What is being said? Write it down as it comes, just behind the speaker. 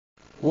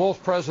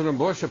Wolf, President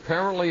Bush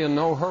apparently in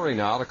no hurry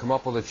now to come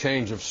up with a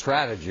change of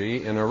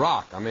strategy in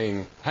Iraq. I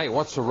mean, hey,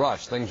 what's the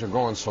rush? Things are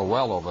going so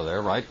well over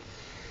there, right?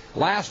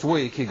 Last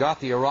week, he got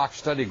the Iraq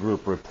Study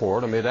Group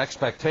report amid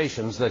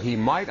expectations that he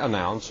might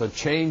announce a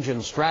change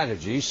in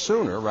strategy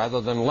sooner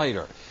rather than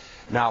later.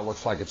 Now it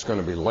looks like it's going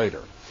to be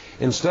later.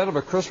 Instead of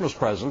a Christmas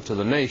present to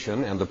the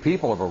nation and the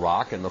people of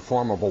Iraq in the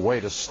form of a way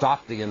to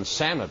stop the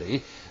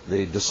insanity,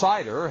 the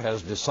decider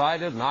has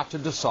decided not to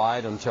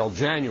decide until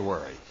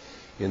January.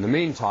 In the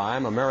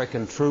meantime,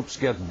 American troops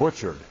get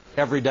butchered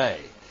every day.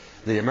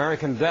 The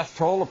American death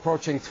toll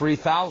approaching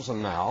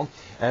 3,000 now,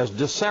 as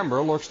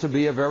December looks to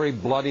be a very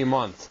bloody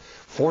month.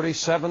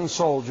 47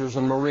 soldiers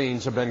and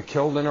Marines have been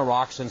killed in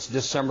Iraq since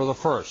December the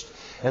 1st.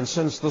 And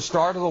since the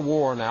start of the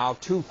war now,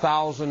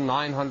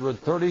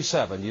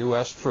 2,937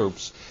 U.S.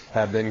 troops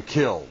have been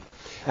killed.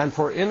 And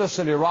for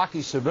innocent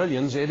Iraqi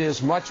civilians, it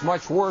is much,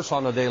 much worse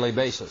on a daily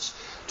basis.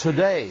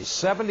 Today,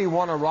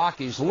 71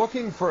 Iraqis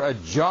looking for a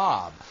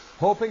job,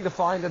 hoping to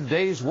find a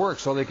day's work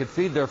so they could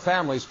feed their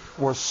families,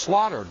 were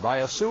slaughtered by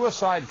a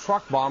suicide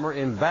truck bomber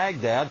in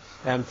Baghdad,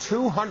 and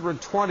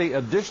 220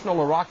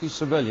 additional Iraqi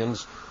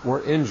civilians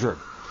were injured.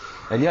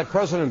 And yet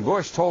President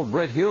Bush told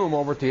Brit Hume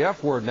over at the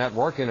F-Word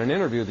Network in an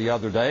interview the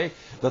other day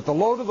that the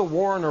load of the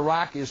war in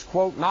Iraq is,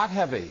 quote, not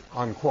heavy,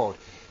 unquote.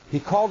 He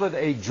called it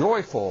a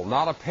joyful,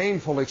 not a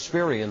painful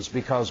experience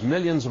because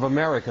millions of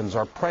Americans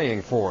are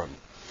praying for him.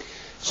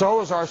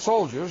 So as our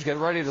soldiers get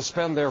ready to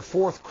spend their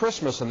fourth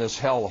Christmas in this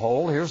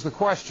hellhole, here's the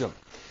question.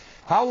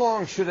 How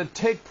long should it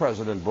take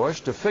President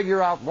Bush to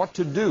figure out what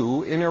to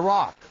do in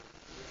Iraq?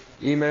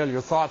 Email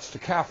your thoughts to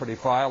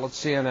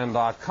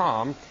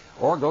caffertyfile@cnn.com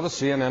or go to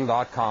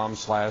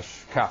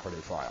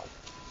cnn.com/caffertyfile.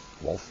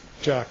 Wolf?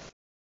 Jack.